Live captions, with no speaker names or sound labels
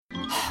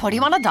What do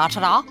you want to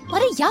da-da-da? What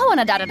do ya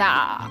wanna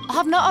da-da-da? I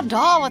have no idea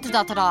what to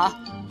da-da-da.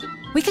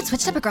 We could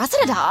switch to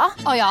Progressa da.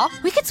 Oh, yeah?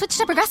 We could switch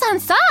to Progressa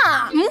and sa.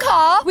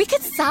 Okay. We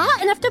could sa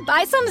enough to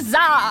buy some za.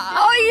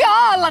 Oh,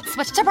 yeah. Let's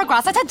switch to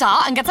Progressa to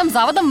da and get some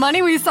za with the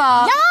money we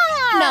saw.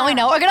 Yeah. Now we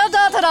know we're gonna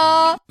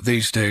da-da-da.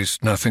 These days,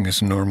 nothing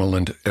is normal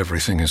and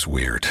everything is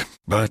weird.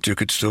 But you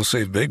could still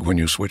save big when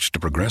you switch to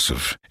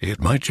Progressive.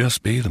 It might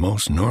just be the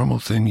most normal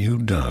thing you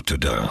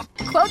da-da-da.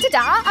 Quote to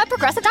da at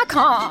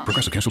Progressa.com.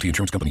 Progressive Casualty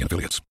Insurance Company and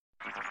Affiliates.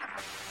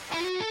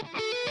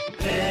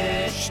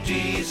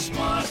 HT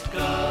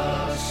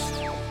Smartcast.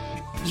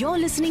 You're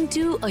listening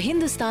to a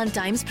Hindustan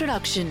Times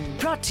production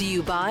brought to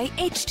you by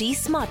HT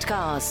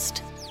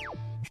Smartcast.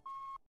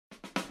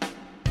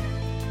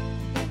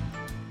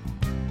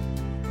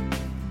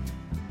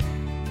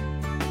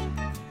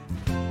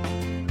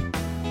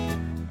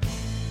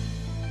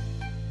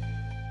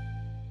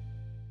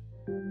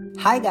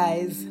 Hi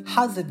guys,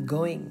 how's it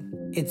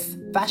going? It's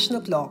Fashion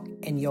O'Clock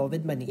and you're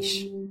with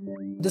Manish.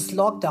 This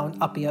lockdown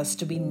appears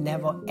to be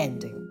never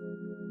ending.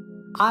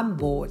 I'm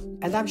bored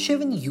and I'm sure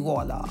even you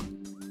all are.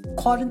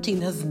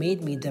 Quarantine has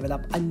made me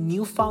develop a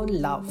newfound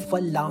love for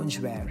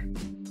loungewear.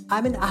 I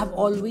mean, I have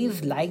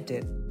always liked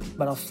it,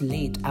 but of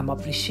late I'm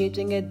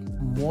appreciating it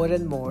more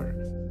and more.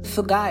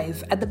 So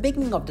guys, at the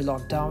beginning of the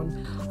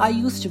lockdown, I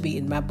used to be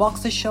in my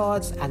boxer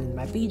shorts and in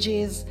my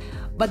PJs,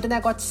 but then I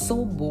got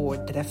so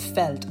bored that I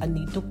felt a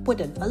need to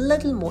put in a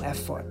little more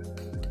effort.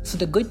 So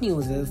the good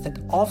news is that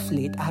off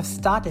late I have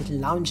started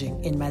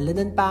lounging in my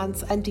linen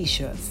pants and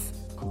t-shirts.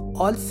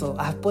 Also,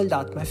 I have pulled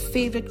out my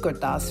favorite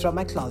kurtas from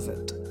my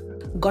closet.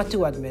 Got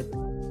to admit,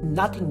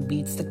 nothing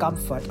beats the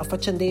comfort of a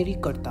chanderi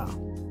kurta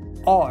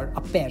or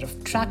a pair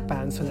of track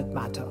pants for that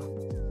matter.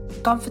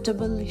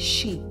 Comfortable,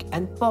 chic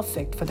and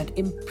perfect for that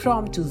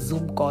impromptu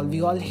Zoom call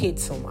we all hate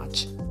so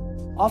much.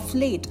 Of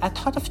late, I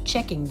thought of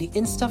checking the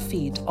Insta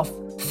feed of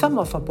some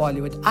of our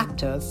Bollywood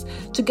actors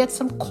to get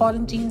some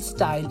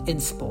quarantine-style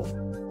inspo.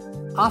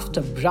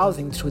 After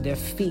browsing through their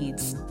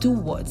feeds, two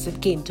words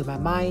that came to my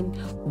mind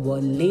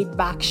were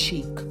laid-back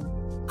chic.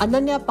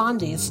 Ananya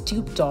Pandey's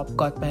tube top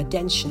got my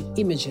attention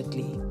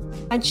immediately,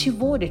 and she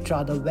wore it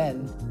rather well,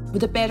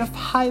 with a pair of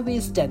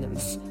high-waist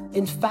denims.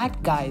 In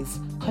fact, guys,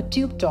 her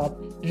tube top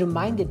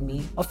reminded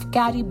me of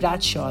Carrie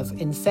Bradshaw's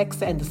in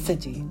Sex and the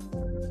City.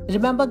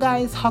 Remember,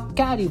 guys, how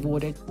Carrie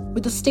wore it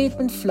with a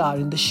statement flower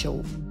in the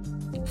show?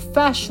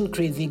 Fashion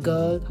crazy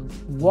girl,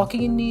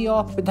 walking in New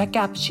York with her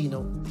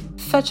cappuccino.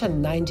 Such a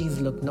 90s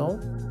look, no?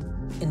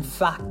 In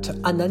fact,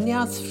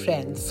 Ananya's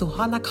friend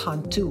Suhana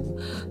Khan too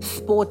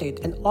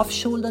sported an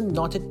off-shoulder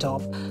knotted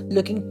top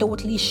looking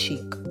totally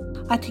chic.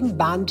 I think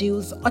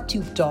bandeaus or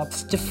tube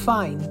tops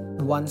define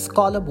one's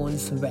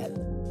collarbones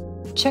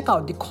well. Check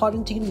out the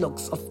quarantine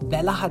looks of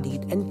Bella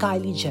Hadid and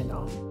Kylie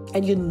Jenner,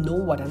 and you know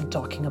what I'm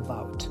talking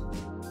about.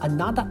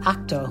 Another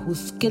actor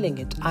who's killing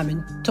it,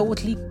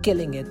 totally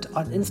killing it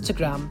on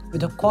Instagram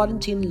with her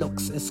quarantine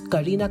looks is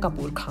Kareena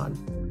Kapoor Khan.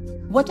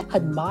 What I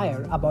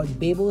admire about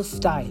Bebo's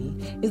style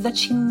is that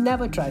she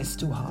never tries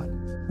too hard.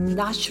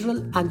 Natural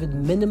and with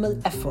minimal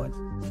effort.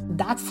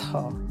 That's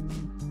her.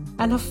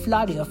 And her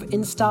flurry of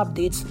Insta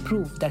updates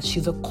prove that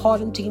she's a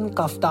quarantine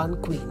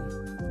kaftan queen.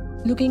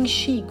 Looking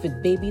chic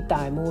with baby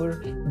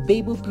Taimur,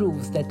 Bebo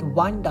proves that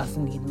one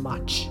doesn't need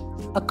much.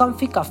 A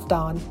comfy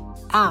kaftan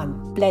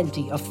and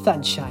plenty of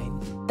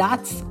sunshine.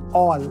 That's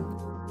all.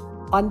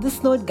 On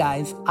this note,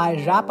 guys,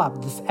 I wrap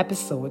up this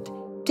episode.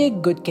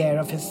 Take good care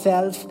of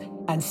yourself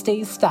and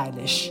stay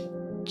stylish.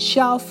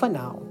 Ciao for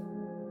now.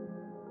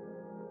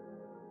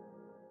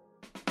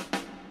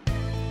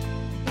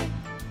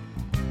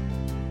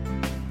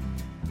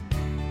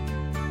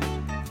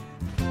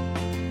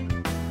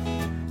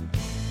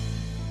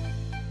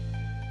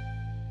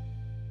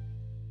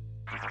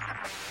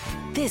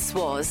 This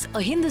was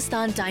a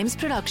Hindustan Times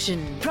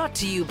production brought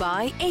to you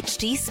by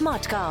HT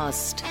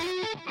Smartcast.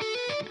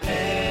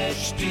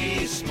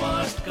 HT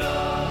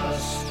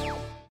Smartcast.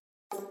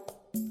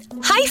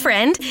 Hi,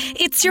 friend.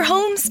 It's your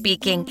home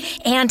speaking,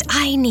 and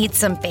I need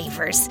some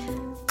favors.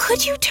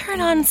 Could you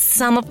turn on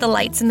some of the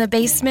lights in the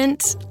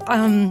basement?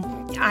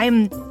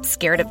 I'm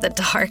scared of the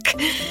dark.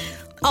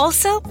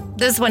 Also,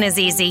 this one is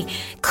easy.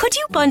 Could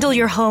you bundle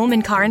your home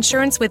and car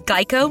insurance with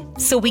Geico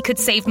so we could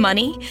save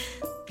money?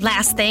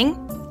 Last thing,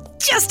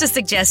 just a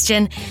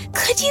suggestion.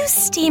 Could you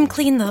steam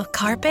clean the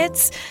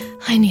carpets?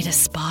 I need a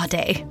spa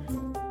day.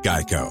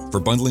 Geico. For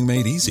bundling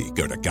made easy,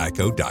 go to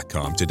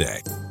geico.com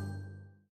today.